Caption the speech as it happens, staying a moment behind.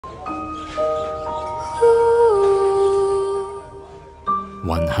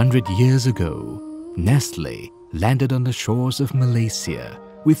100 years ago, Nestle landed on the shores of Malaysia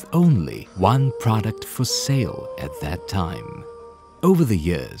with only one product for sale at that time. Over the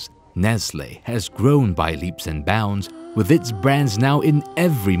years, Nestle has grown by leaps and bounds, with its brands now in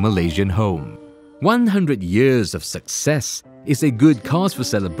every Malaysian home. 100 years of success is a good cause for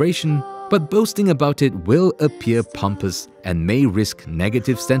celebration, but boasting about it will appear pompous and may risk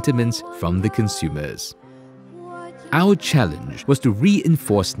negative sentiments from the consumers. Our challenge was to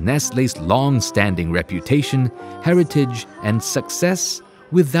reinforce Nestle's long-standing reputation, heritage, and success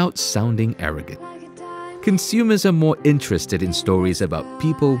without sounding arrogant. Consumers are more interested in stories about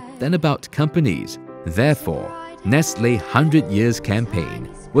people than about companies. Therefore, Nestle 100 Years campaign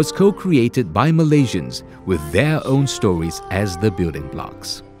was co-created by Malaysians with their own stories as the building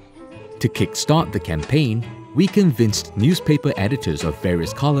blocks. To kickstart the campaign, we convinced newspaper editors of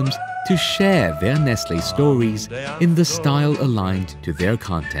various columns to share their Nestle stories in the style aligned to their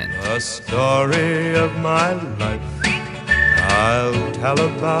content. A story of my life I'll tell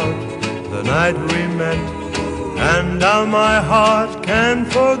about the night we met, and how my heart can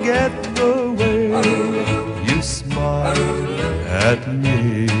forget the way you smiled at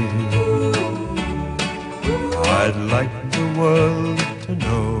me. I'd like the world to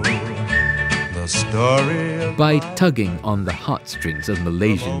know the story of By tugging on the heartstrings of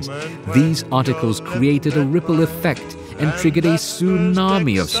Malaysians, these articles created a ripple effect and triggered a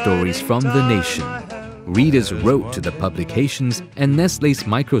tsunami of stories from the nation. Readers wrote to the publications and Nestle's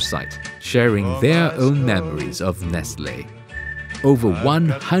microsite, sharing their own memories of Nestle. Over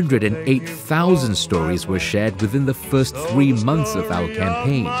 108,000 stories were shared within the first 3 months of our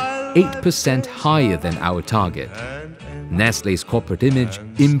campaign, 8% higher than our target. Nestle's corporate image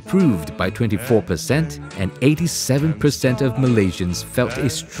improved by 24%, and 87% of Malaysians felt a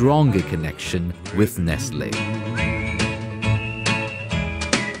stronger connection with Nestle.